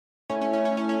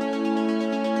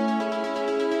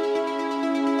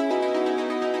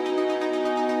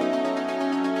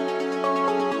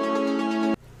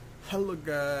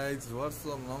guys, what's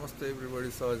up? Namaste everybody.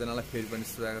 सबैजनालाई फेरि पनि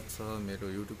स्वागत छ मेरो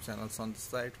YouTube च्यानल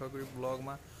मचहापोखरी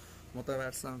ब्लगमा। म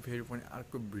तपाईहरुसँग फेरि पनि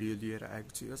अर्को भिडियो लिएर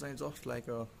आएको छु। यो चाहिँ जस्ट लाइक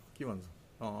के भन्छ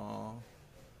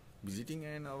भिजिटिङ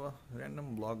एन्ड अब र्यान्डम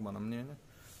ब्लग भनौँ नि हैन।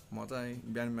 म चाहिँ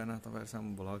बिहान बिहान तपाईहरुसँग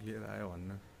ब्लग लिएर आयो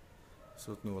भन्ने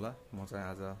सोच्नु होला। म चाहिँ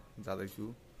आज जाँदै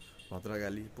छु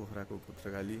भद्रकाली, पोखराको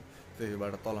भद्रकाली,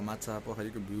 त्यहीबाट तल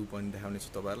माछापोखरीको भ्यू पनि देखाउने छु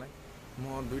तपाईहरुलाई।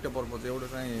 म दुईटा पर्पज, एउटा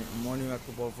चाहिँ मर्निङ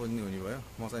वाकको पर्पज नि हुने भयो।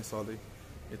 म चाहिँ सधैँ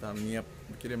यता मिया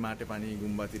के रे माटेपानी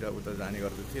गुम्बातिर उता जाने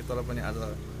गर्दै थिएँ, तर पनि आज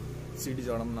सिडी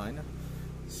चढौँ न हैन,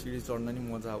 सिडी चढ्न नि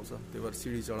मजा आउँछ, त्यही भएर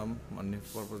सिडी चढौँ भन्ने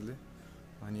पर्पजले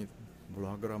अनि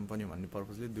भ्लग गरौँ पनि भन्ने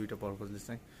पर्पजले दुईटा पर्पजले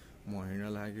चाहिँ म हिँड्न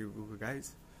लागेको गाइज।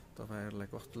 तपाईहरुलाई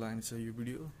कस्तो लाग्ने छ यो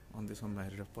भिडियो अन्त्यसम्म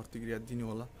हेरेर प्रतिक्रिया दिनु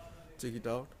होला। Check it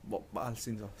out. बब्बाल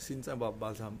सिन छ, सिन चाहिँ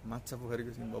बब्बाल छ।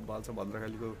 माछापोखरीको सिन बब्बाल छ,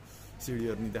 भद्रकालीको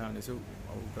सिडीहरु नि देखाउने छु,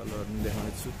 उकालोहरु नि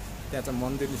देखाउने छु। त्यहाँ चाहिँ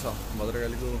मन्दिर नि छ,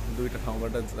 भद्रकालीको दुईटा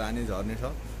ठाउँबाट जाने झर्ने छ।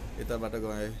 यताबाट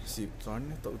गए सिप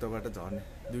चढ्ने, त उताबाट झर्ने,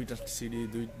 दुईटा सिडी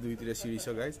दुईतिर सिडी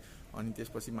छ गाइज। अनि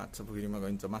त्यसपछि माछापोखरीमा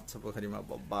गइन्छ। माछापोखरीमा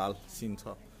बब्बाल सिन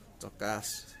छ, चक्कास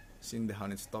सिन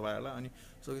देखाउने छु तपाईहरुलाई। अनि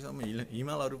सकेसम्म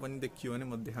हिमालहरु पनि देखियो भने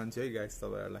म देखाउँछु है गाइज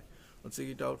तपाईहरुलाई। Check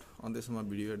it out. अन्त्यसम्म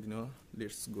भिडियो हेर्दिनु होला।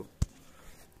 Let's go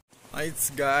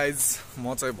guys.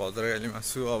 म चाहिँ भद्रकालीमा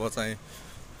छु, अब चाहिँ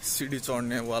सिडी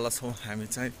चढ्ने वाला छौँ हामी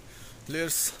चाहिँ।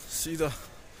 Let's see the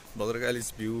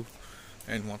भद्रकालीज view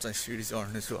and म चाहिँ सिडी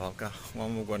चढ्ने छु, हल्का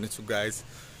वार्म गर्ने छु गाइज।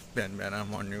 बिहान बिहान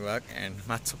मर्निङ वाक एन्ड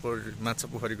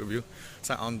माछापोखरीको भ्यू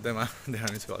चाहिँ अन्त्यमा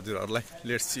देखाउने छु हजुरहरूलाई।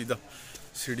 Let's see the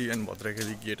CD and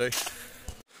Bhadrakali get है।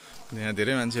 यहाँ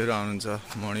धेरै मान्छेहरू आउनुहुन्छ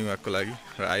मर्निङ वाकको लागि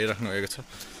र आइराख्नु भएको छ।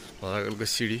 भद्रकालीको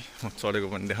सिडी म चढेको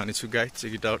पनि देखाउने छु guys.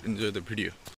 Check it out, enjoy the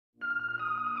video.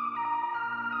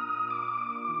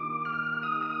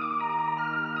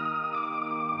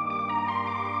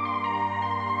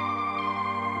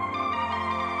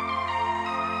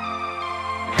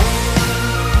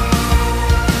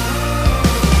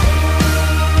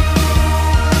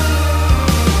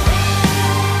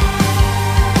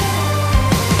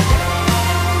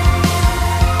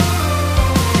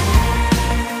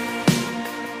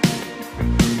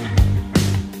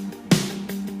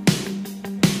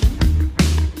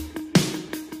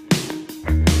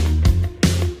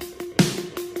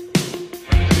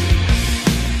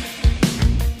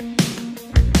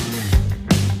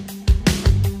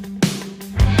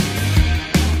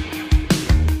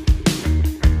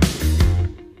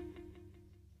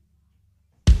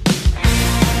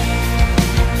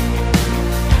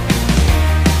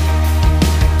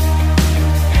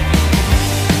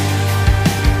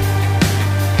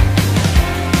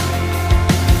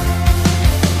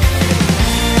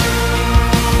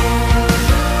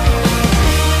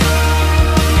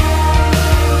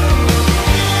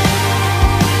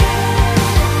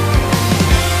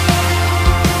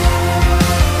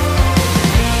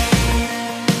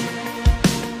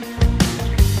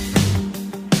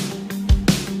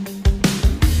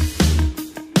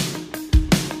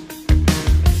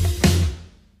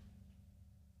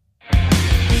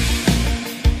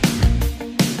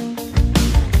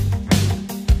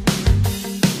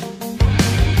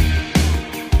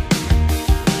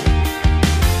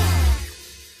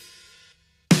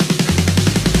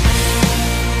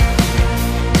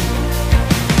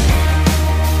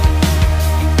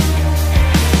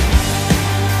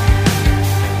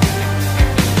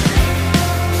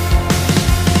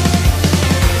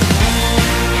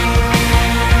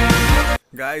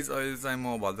 Guys अहिले चाहिँ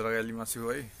म भद्रकालीमा छु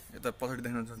है। यता पछाडि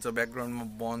देख्न सक्नुहुन्छ ब्याकग्राउन्डमा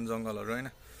वन जङ्गलहरू हैन,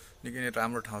 निकै नै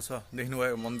राम्रो ठाउँ छ।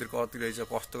 देख्नुभयो मन्दिर कति रहेछ,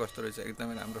 कस्तो रहेछ,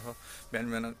 एकदमै राम्रो छ। बिहान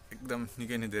बिहान एकदम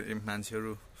निकै नै धेरै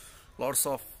मान्छेहरू, lots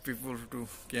of people to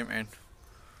came and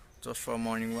just for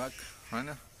morning walk हैन।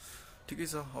 ठिकै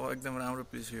छ, अब एकदम राम्रो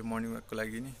प्लेस हो यो मर्निङ वाकको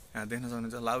लागि नि। यहाँ देख्न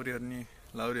सक्नुहुन्छ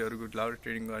लाउरीहरूको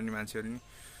ट्रेडिङ गर्ने मान्छेहरू नि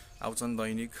आउँछन्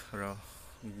दैनिक र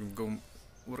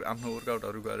आफ्नो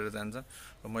वर्कआउटहरू गरेर जान्छन्।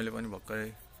 र मैले पनि भर्खरै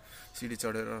सिडी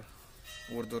चढेर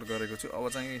ओरदोर गरेको छु। अब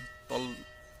चाहिँ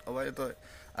अब यता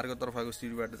अर्कोतर्फको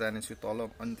सिडीबाट जानेछु तल,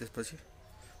 अनि त्यसपछि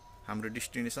हाम्रो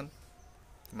डेस्टिनेसन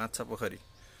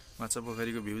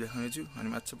माछापोखरीको भ्यू देखाउनेछु। अनि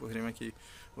माछापोखरीमा केही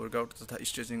वर्कआउट तथा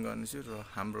स्ट्रेचिङ गर्नेछु र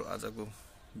हाम्रो आजको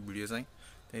भिडियो चाहिँ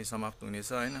त्यही समाप्त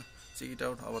हुनेछ हैन। Check it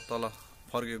out. अब तल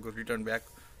फर्केको return back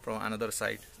from another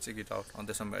side. Check it out.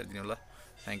 अन्त्यसम्म हेरिदिनु होला।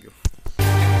 Thank you.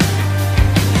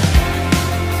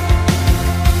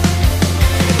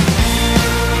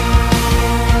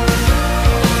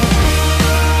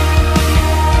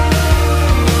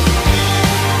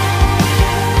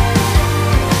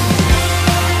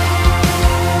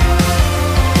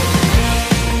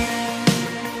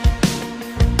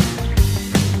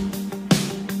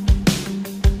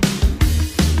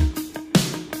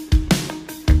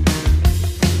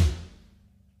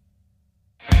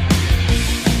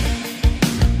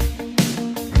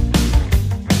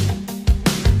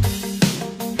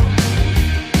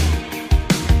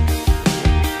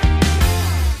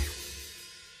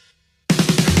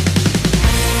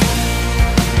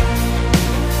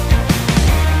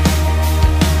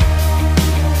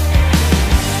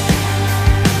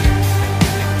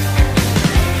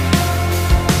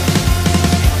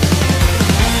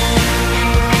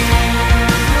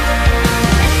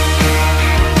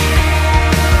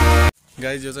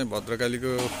 गाइज यो चाहिँ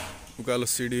भद्रकालीको उकालो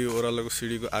सिडी ओह्रालोको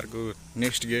सिडीको अर्को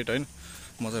नेक्स्ट गेट हैन।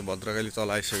 म चाहिँ भद्रकाली तल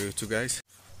आइसकेको छु गाइज।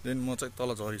 देन म चाहिँ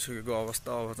तल झरिसकेको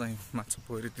अवस्था। अब चाहिँ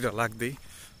माछापोखरीतिर लाग्दै,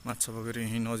 माछापोखरी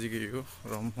यहीँ नजिकै हो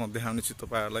र म देखाउने छु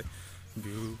तपाईहरुलाई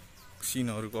भ्यू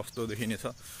सिनहरु कस्तो देखिने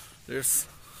छ। Let's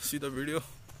see the video,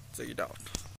 check it out.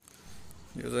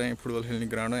 यो चाहिँ फुटबल खेल्ने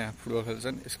ग्राउन्ड हो, यहाँ फुटबल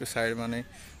खेल्छन्। यसको साइडमा नै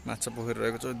माछापोखरी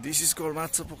रहेको छ। This is called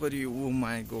माछापोखरी। Oh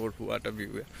my God, what a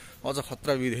view. अझ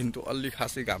खतरा भ्यू देखिन्थ्यो। अलि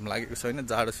खासै घाम लागेको छैन,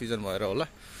 जाडो सिजन भएर होला।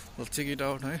 चेक इट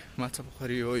आउट है,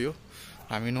 माछापोखरी हो यो।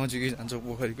 हामी नजिकै जान्छौँ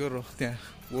पोखरीको र त्यहाँ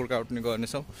वर्कआउट पनि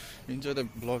गर्नेछौँ। इन्जोय द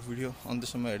ब्लग भिडियो,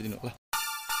 अन्त्यसम्म हेरिदिनु होला।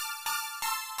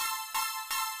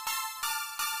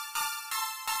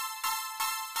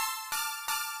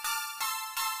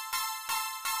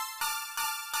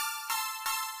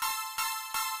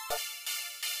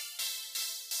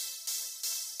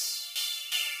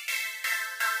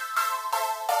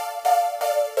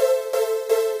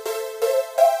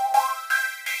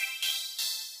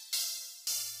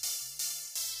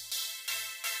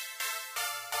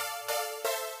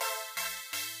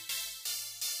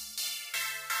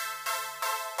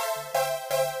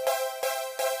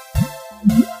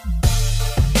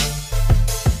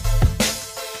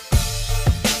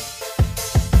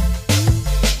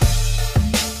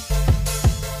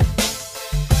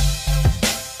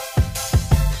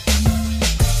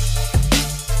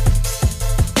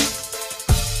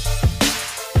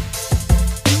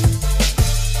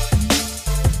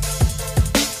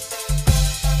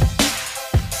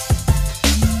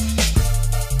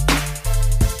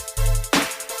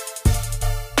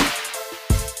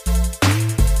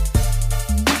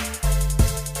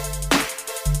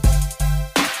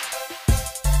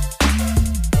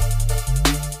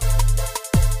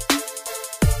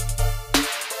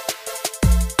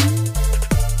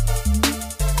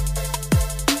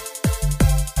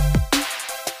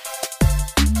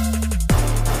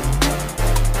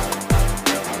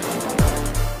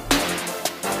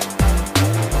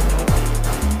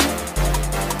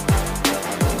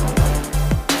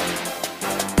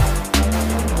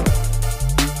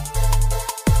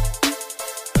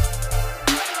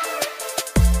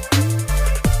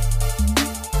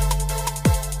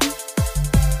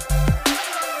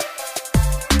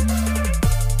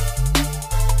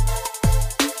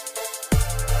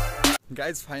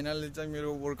 गाइज फाइनली चाहिँ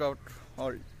मेरो वर्कआउट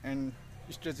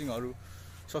एन्ड स्ट्रेचिङहरु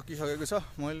सकिसकेको छ।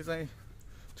 मैले चाहिँ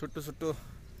छोटो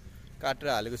काटेर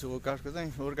हालेको छु।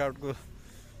 वर्कआउटको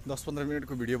 10-15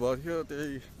 मिनेटको भिडियो भयो थियो,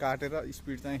 त्यही काटेर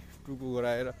स्पिड चाहिँ 2 को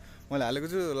गराएर मैले हालेको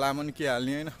छु। लामो नि के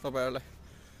हाल्ने हैन तपाईहरुलाई।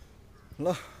 ल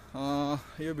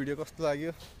यो भिडियो कस्तो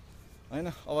लाग्यो हैन।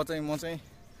 अब चाहिँ म चाहिँ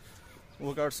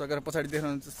वर्कआउट सकेर पछाडी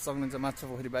देख्न सक्नुहुन्छ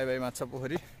माछापोखरी। Bye bye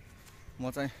माछापोखरी।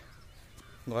 म चाहिँ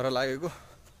घर लागेको।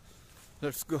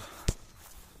 Let's go.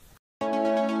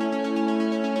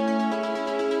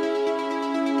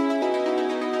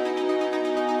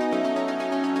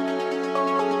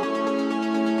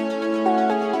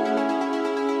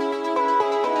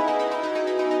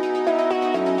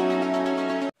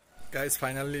 गाइस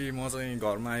फाइनली म चाहिँ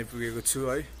घरमा आइपुगेको छु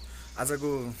है। आजको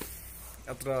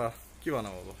यात्रा के भनौँ,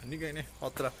 अब निकै नै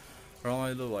खतरा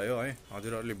रमाइलो भयो है।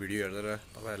 हजुरहरूले भिडियो हेरेर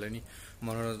तपाईहरुले नि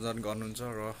मनोरञ्जन गर्नुहुन्छ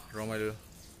र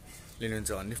रमाइलो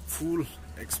लिनुहुन्छ भन्ने फुल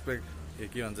एक्सपेक्ट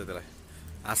के भन्छ त्यसलाई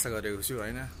आशा गरेको छु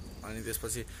हैन। अनि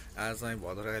त्यसपछि आज चाहिँ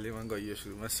भद्रकालीमा गइयो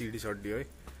सुरुमा सिडी चढ्यो है।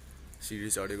 सिडी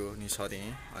चढेको नि छ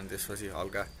त्यही। अनि त्यसपछि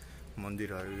हल्का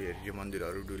मन्दिरहरु हेरियो,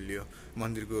 मन्दिरहरु डुल्लियो।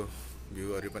 मन्दिरको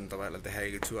भ्यूहरु पनि तपाईहरुलाई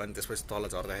देखाएको छु। अनि त्यसपछि तल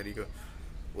झर्दाखेरिको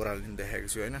ओह्रालो पनि देखाएको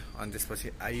छु हैन। अनि त्यसपछि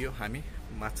आइयो हामी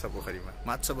माछापोखरीमा।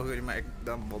 माछापोखरीमा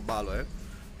एकदम बब्बाल भयो।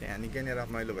 त्यहाँ निकै नै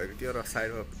रमाइलो भएको थियो र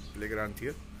साइडमा प्लेग्राउन्ड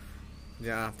थियो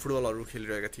जहाँ फुटबलहरु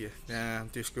खेलिरहेका थिए। त्यहाँ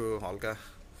त्यसको हल्का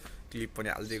क्लिप पनि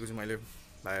हालिदिएको छु मैले।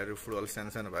 भाइहरु फुटबल,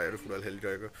 सानो भाइहरु फुटबल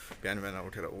खेलिरहेको बिहान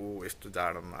उठेर। ओ यस्तो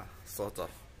जाडोमा सच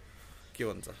के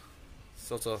भन्छ,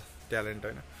 सच ट्यालेन्ट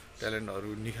हैन। ट्यालेन्टहरु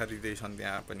निखारिँदै छन्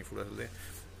त्यहाँ पनि फुटबल खेल्दै।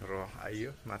 र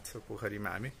आइयो माछापोखरीमा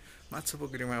हामी।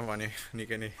 माछापोखरीमा भने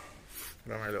निकै नै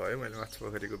रमाइलो भयो। मैले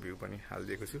माछापोखरीको भ्यू पनि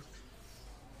हालिदिएको छु।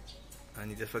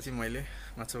 अनि त्यसपछि मैले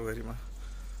माछापोखरीमा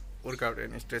वर्कआउट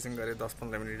एन्ड स्ट्रेचिङ गरे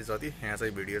 10-15 मिनेट जति। यहाँ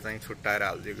चाहिँ भिडियो चाहिँ छुट्टाएर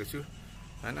हालिदिएको छु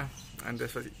हैन। अनि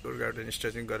त्यसपछि वर्कआउट एन्ड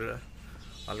स्ट्रेचिङ गरेर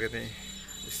हल्का चाहिँ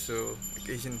यसो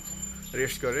एकैछिन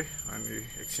रेस्ट गरेँ। अनि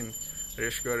एकछिन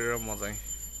रेस्ट गरेर म चाहिँ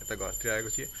यता घरतिर आएको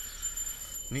थिएँ।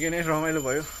 निकै नै रमाइलो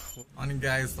भयो। अनि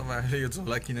गाइस तपाईहरुले यो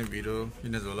झोला किन भिरो,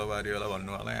 किन झोला बारियो होला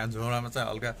भन्नु होला। यहाँ झोलामा चाहिँ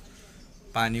हल्का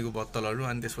पानीको बोतलहरु,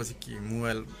 अनि त्यसपछि के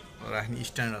मोबाइल राख्ने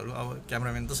स्ट्यान्डहरु। अब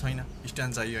क्यामेराम्यान त छैन,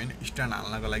 स्ट्यान्ड चाहियो हैन। स्ट्यान्ड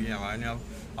हाल्नको लागि अब हैन, अब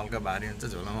हल्का भारी हुन्छ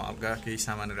झोलामा। हल्का केही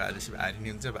सामानहरु हालेपछि भारी नि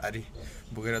हुन्छ। भारी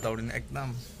बोकेर दौडिनु एकदम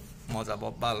मजा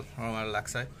बब्बाल रमाइलो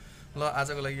लाग्छ है ल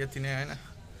आजको लागि यति नै हैन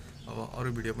अब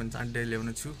अरु भिडियो पनि चाँडै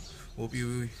ल्याउने छु hope you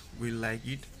will like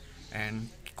it and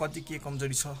कति के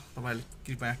कमजोरी छ तपाईहरुले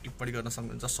कृपया टिप्पणी गर्न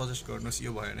सक्नुहुन्छ सजेस्ट गर्नुस्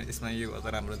यो भयो भने यसमा यो गर्दा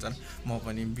राम्रो हुन्छ म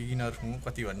पनि बिगिनर हुँ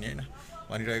कति भन्ने हैन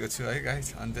भनिरहेको छु है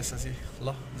गाइस अनि त्यसपछि ल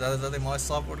जाँदा जाँदै मलाई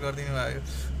सपोर्ट गर्दिनु भयो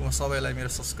म सबैलाई मेरो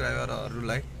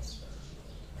सब्स्क्राइबरहरुलाई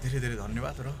धेरै धेरै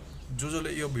धन्यवाद र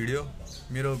जसले यो भिडियो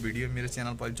मेरो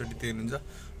च्यानल पहिलोचोटि हेर्नुहुन्छ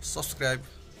सब्स्क्राइब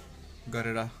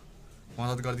गरेर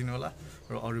मद्दत गरिदिनु होला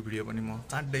र अरु भिडियो पनि म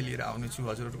चाँडै लिएर आउने छु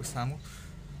हजुरहरुको सामु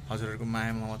हजुरहरुको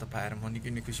माया ममता पाएर म निकै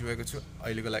नै खुसी भएको छु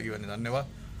अहिलेको लागि भने धन्यवाद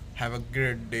have a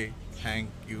great day thank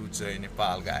you Jay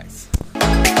Nepal guys